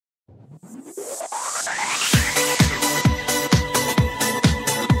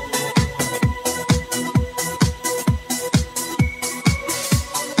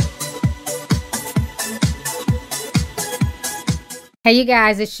Hey you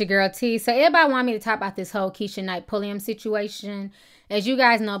guys, it's your girl T. So everybody want me to talk about this whole Keshia Knight Pulliam situation. As you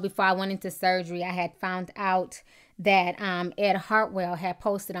guys know, before I went into surgery, I had found out that Ed Hartwell had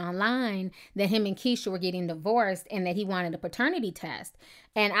posted online that him and Keshia were getting divorced and that he wanted a paternity test.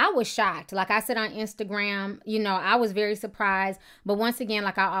 And I was shocked. Like I said on Instagram, I was very surprised. But once again,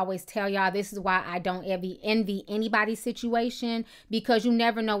 like I always tell y'all, this is why I don't envy anybody's situation, because you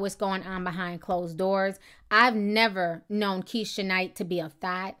never know what's going on behind closed doors. I've never known Keshia Knight to be a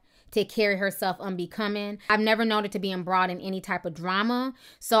thot, to carry herself unbecoming. I've never known her to be embroiled in any type of drama.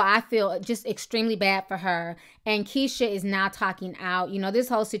 So I feel just extremely bad for her. And Keshia is now talking out. This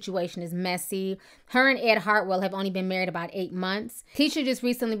whole situation is messy. Her and Ed Hartwell have only been married about 8 months. Keshia just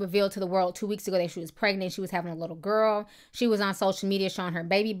recently revealed to the world 2 weeks ago that she was pregnant. She was having a little girl. She was on social media showing her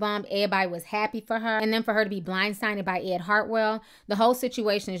baby bump. Everybody was happy for her. And then for her to be blindsided by Ed Hartwell, the whole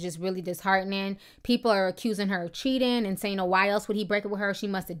situation is just really disheartening. People are accusing her of cheating and saying, why else would he break up with her? She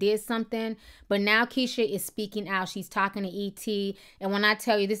must have did something. But now Keshia is speaking out. She's talking to ET. And when I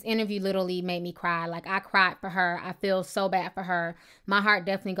tell you, this interview literally made me cry. Like, I cried for her. I feel so bad for her. My heart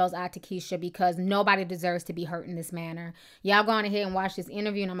definitely goes out to Keshia because nobody deserves to be hurt in this manner. Y'all go on ahead and watch this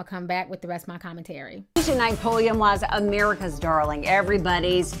interview, and I'm going to come back with the rest of my commentary. Keshia Knight Pulliam was America's darling,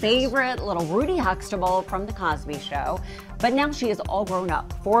 everybody's favorite little Rudy Huxtable from The Cosby Show. But now she is all grown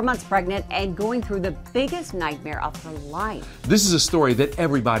up, 4 months pregnant, and going through the biggest nightmare of her life. This is a story that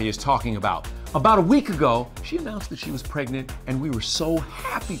everybody is talking about. About a week ago, she announced that she was pregnant, and we were so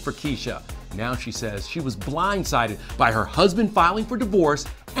happy for Keshia. Now she says she was blindsided by her husband filing for divorce,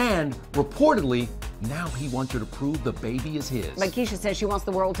 and reportedly, now he wants her to prove the baby is his. But Keshia says she wants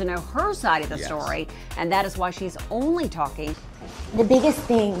the world to know her side of the story, and that is why she's only talking. The biggest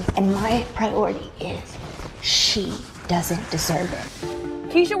thing and my priority is she doesn't deserve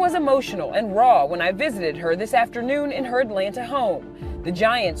it. Keshia was emotional and raw when I visited her this afternoon in her Atlanta home. The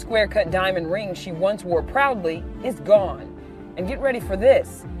giant square-cut diamond ring she once wore proudly is gone. And get ready for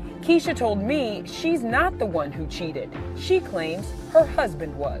this. Keshia told me she's not the one who cheated. She claims her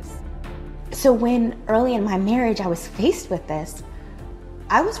husband was. So when early in my marriage I was faced with this,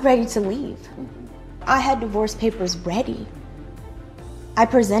 I was ready to leave. I had divorce papers ready. I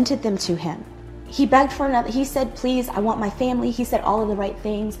presented them to him. He begged for another. He said, please, I want my family. He said all of the right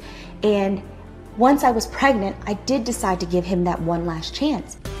things. And once I was pregnant, I did decide to give him that one last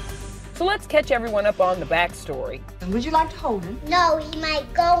chance. So let's catch everyone up on the backstory. Would you like to hold him? No, he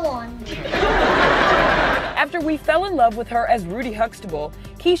might go on me. After we fell in love with her as Rudy Huxtable,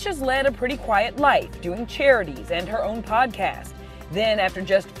 Keshia's led a pretty quiet life, doing charities and her own podcast. Then, after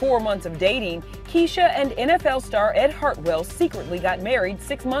just 4 months of dating, Keshia and NFL star Ed Hartwell secretly got married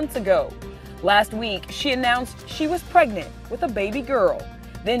 6 months ago. Last week, she announced she was pregnant with a baby girl.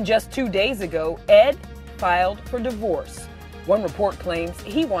 Then just 2 days ago, Ed filed for divorce. One report claims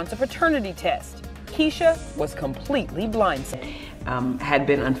he wants a paternity test. Keshia was completely blindsided. Had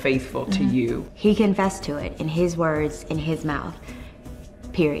been unfaithful to you. He confessed to it in his words, in his mouth,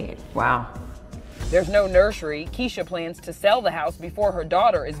 period. Wow. There's no nursery. Keshia plans to sell the house before her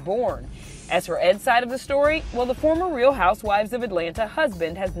daughter is born. As for Ed's side of the story, well, the former Real Housewives of Atlanta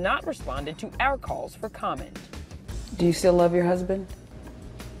husband has not responded to our calls for comment. Do you still love your husband?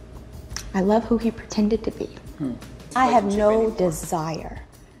 I love who he pretended to be. I have no desire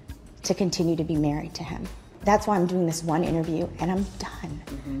to continue to be married to him. That's why I'm doing this one interview and I'm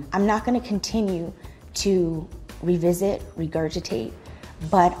done. I'm not going to continue to revisit, regurgitate,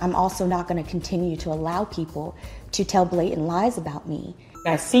 but I'm also not going to continue to allow people to tell blatant lies about me.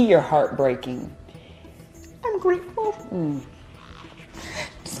 I see your heart breaking. I'm grateful.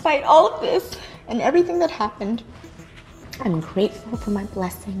 Despite all of this and everything that happened, I'm grateful for my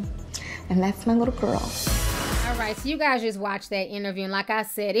blessing. And that's my little girl. All right, so you guys just watched that interview, and like I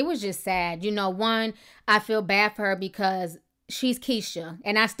said, it was just sad. One, I feel bad for her because she's Keshia,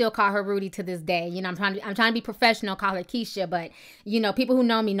 and I still call her Rudy to this day. I'm trying to be professional, call her Keshia, but people who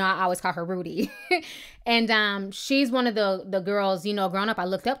know me know I always call her Rudy. And she's one of the girls, growing up, I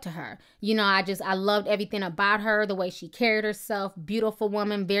looked up to her. I loved everything about her, the way she carried herself, beautiful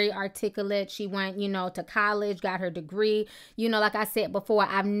woman, very articulate. She went, to college, got her degree. Like I said before,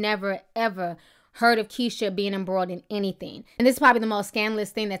 I've never, ever heard of Keshia being embroiled in anything. And this is probably the most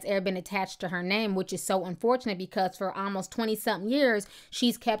scandalous thing that's ever been attached to her name, which is so unfortunate because for almost 20-something years,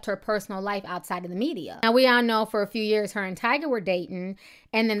 she's kept her personal life outside of the media. Now, we all know for a few years her and Tiger were dating,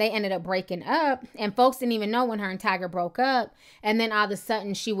 and then they ended up breaking up, and folks didn't even know when her and Tiger broke up. And then all of a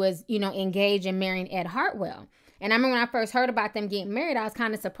sudden, she was, engaged and marrying Ed Hartwell. And I remember when I first heard about them getting married, I was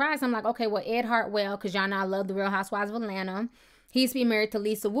kind of surprised. I'm like, okay, well, Ed Hartwell, because y'all know I love the Real Housewives of Atlanta. He used to be married to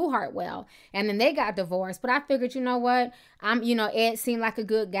Lisa Wu Hartwell, and then they got divorced. But I figured, you know what? Ed seemed like a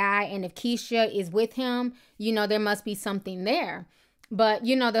good guy, and if Keshia is with him, there must be something there. But,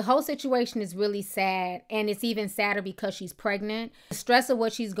 the whole situation is really sad, and it's even sadder because she's pregnant. The stress of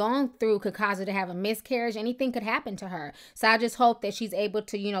what she's going through could cause her to have a miscarriage. Anything could happen to her. So I just hope that she's able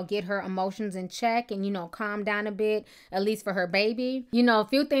to, get her emotions in check and, calm down a bit, at least for her baby. A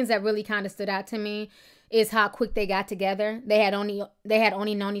few things that really kind of stood out to me is how quick they got together. They had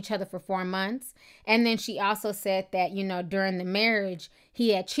only known each other for 4 months. And then she also said that, during the marriage,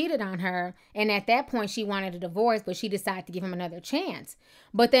 he had cheated on her. And at that point, she wanted a divorce, but she decided to give him another chance.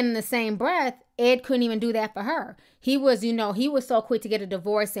 But then in the same breath, Ed couldn't even do that for her. He was so quick to get a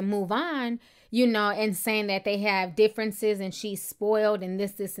divorce and move on, and saying that they have differences and she's spoiled and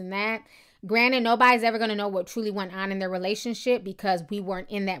this, and that. Granted, nobody's ever going to know what truly went on in their relationship because we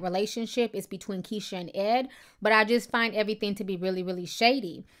weren't in that relationship. It's between Keshia and Ed. But I just find everything to be really, really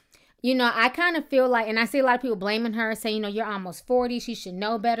shady. I kind of feel like, and I see a lot of people blaming her, saying, you're almost 40. She should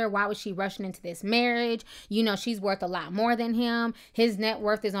know better. Why was she rushing into this marriage? She's worth a lot more than him. His net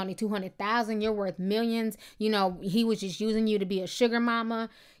worth is only $200,000. You're worth millions. He was just using you to be a sugar mama.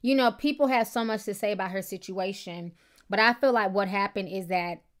 People have so much to say about her situation. But I feel like what happened is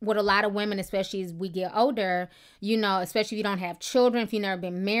that with a lot of women, especially as we get older, especially if you don't have children, if you've never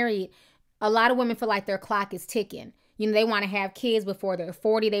been married, a lot of women feel like their clock is ticking. They want to have kids before they're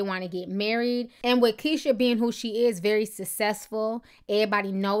 40. They want to get married. And with Keshia being who she is, very successful,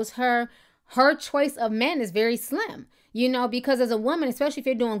 everybody knows her. Her choice of men is very slim, because as a woman, especially if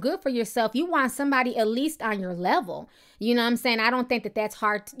you're doing good for yourself, you want somebody at least on your level. You know what I'm saying? I don't think that that's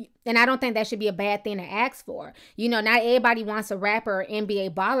hard. And I don't think that should be a bad thing to ask for. Not everybody wants a rapper or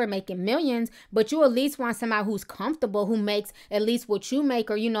NBA baller making millions, but you at least want somebody who's comfortable, who makes at least what you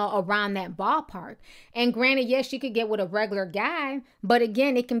make or, around that ballpark. And granted, yes, you could get with a regular guy, but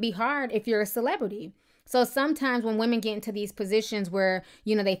again, it can be hard if you're a celebrity. So sometimes when women get into these positions where,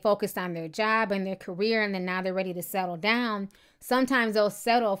 they focused on their job and their career and then now they're ready to settle down, sometimes they'll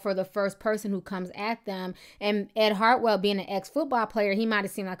settle for the first person who comes at them. And Ed Hartwell, being an ex-football player, he might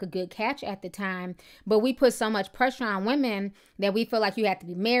have seemed like a good catch at the time. But we put so much pressure on women that we feel like you have to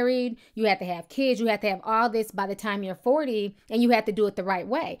be married, you have to have kids, you have to have all this by the time you're 40, and you have to do it the right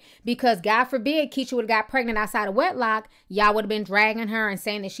way. Because God forbid Keshia would have got pregnant outside of wedlock, y'all would have been dragging her and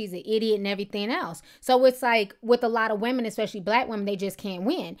saying that she's an idiot and everything else. So it's like with a lot of women, especially black women, they just can't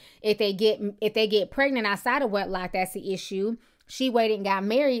win. If they get pregnant outside of wedlock, that's the issue. She waited and got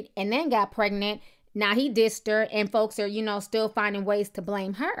married and then got pregnant. Now he dissed her and folks are, still finding ways to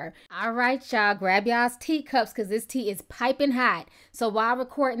blame her. All right, y'all, grab y'all's teacups because this tea is piping hot. So while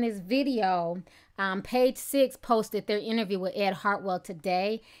recording this video, Page 6 posted their interview with Ed Hartwell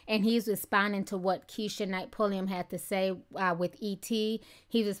today, and he's responding to what Keshia Knight Pulliam had to say with ET.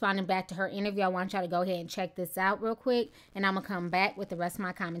 He's responding back to her interview. I want y'all to go ahead and check this out real quick, and I'm going to come back with the rest of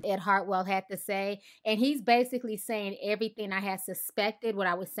my comments. Ed Hartwell had to say, and he's basically saying everything I had suspected, what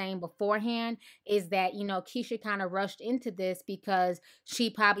I was saying beforehand, is that, Keshia kind of rushed into this because she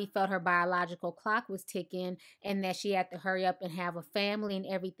probably felt her biological clock was ticking and that she had to hurry up and have a family and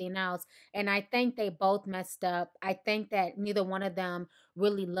everything else. And I think they both messed up. I think that neither one of them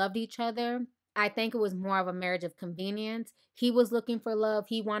really loved each other. I think it was more of a marriage of convenience. He was looking for love.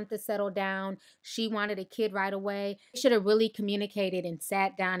 He wanted to settle down. She wanted a kid right away. They should have really communicated and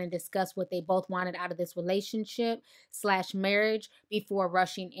sat down and discussed what they both wanted out of this relationship/marriage before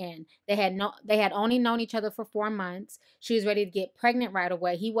rushing in. They had only known each other for 4 months. She was ready to get pregnant right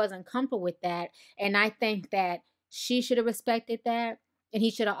away. He wasn't comfortable with that. And I think that she should have respected that. And he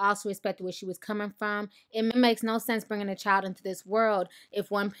should have also respected where she was coming from. It makes no sense bringing a child into this world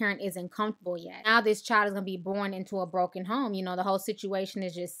if one parent isn't comfortable yet. Now this child is going to be born into a broken home. The whole situation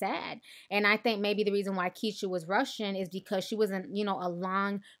is just sad. And I think maybe the reason why Keshia was rushing is because she was in, a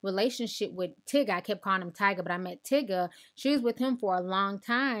long relationship with Tigger. I kept calling him Tiger, but I met Tigger. She was with him for a long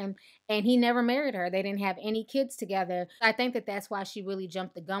time. And he never married her. They didn't have any kids together. I think that that's why she really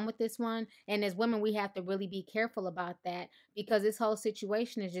jumped the gun with this one. And as women, we have to really be careful about that because this whole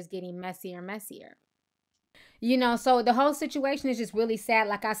situation is just getting messier and messier. So the whole situation is just really sad.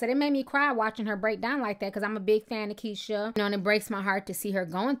 Like I said, it made me cry watching her break down like that because I'm a big fan of Keshia. And it breaks my heart to see her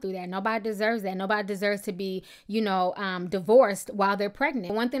going through that. Nobody deserves that. Nobody deserves to be, divorced while they're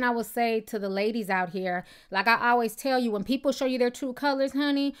pregnant. One thing I will say to the ladies out here, like I always tell you, when people show you their true colors,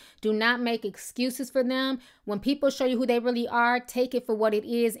 honey, do not make excuses for them. When people show you who they really are, take it for what it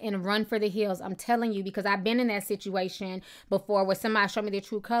is and run for the hills. I'm telling you, because I've been in that situation before where somebody showed me their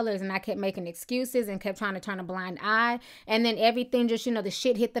true colors and I kept making excuses and kept trying to turn a blind eye. And then everything just, the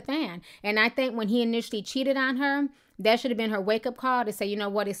shit hit the fan. And I think when he initially cheated on her, that should have been her wake-up call to say, you know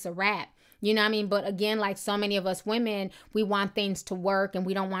what, it's a wrap. You know what I mean? But again, like so many of us women, we want things to work and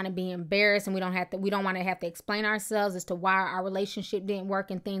we don't want to be embarrassed, and we don't want to have to explain ourselves as to why our relationship didn't work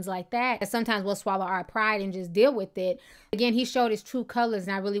and things like that. And sometimes we'll swallow our pride and just deal with it. Again, he showed his true colors,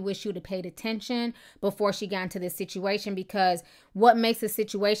 and I really wish you would have paid attention before she got into this situation, because what makes the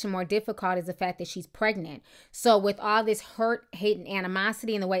situation more difficult is the fact that she's pregnant. So with all this hurt, hate, and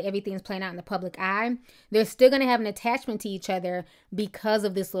animosity and the way everything's playing out in the public eye, they're still going to have an attachment to each other because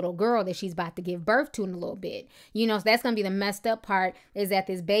of this little girl that she's about to give birth to in a little bit. You know, so that's going to be the messed up part, is that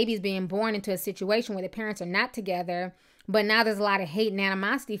this baby's being born into a situation where the parents are not together. But now there's a lot of hate and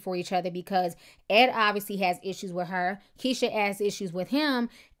animosity for each other, because Ed obviously has issues with her. Keshia has issues with him.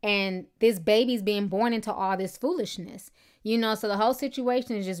 And this baby's being born into all this foolishness. You know, so the whole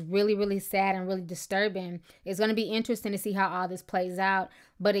situation is just really, really sad and really disturbing. It's going to be interesting to see how all this plays out.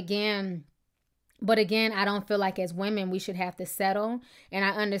 But again, I don't feel like as women we should have to settle. And I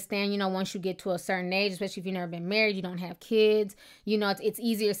understand, you know, once you get to a certain age, especially if you've never been married, you don't have kids, you know, it's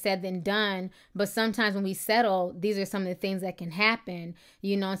easier said than done. But sometimes when we settle, these are some of the things that can happen,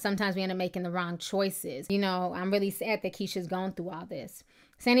 you know, and sometimes we end up making the wrong choices. You know, I'm really sad that Keshia's going through all this.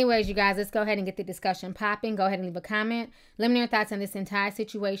 So anyways, you guys, let's go ahead and get the discussion popping. Go ahead and leave a comment. Let me know your thoughts on this entire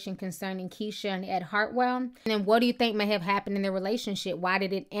situation concerning Keshia and Ed Hartwell. And then what do you think may have happened in their relationship? Why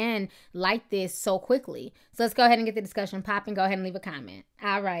did it end like this so quickly? So let's go ahead and get the discussion popping. Go ahead and leave a comment.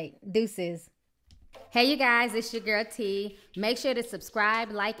 All right. Deuces. Hey you guys, it's your girl T. Make sure to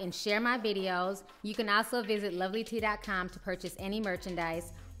subscribe, like, and share my videos. You can also visit Lovelyti.com to purchase any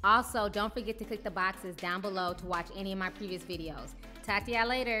merchandise. Also, don't forget to click the boxes down below to watch any of my previous videos. Talk to y'all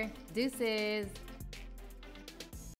later. Deuces.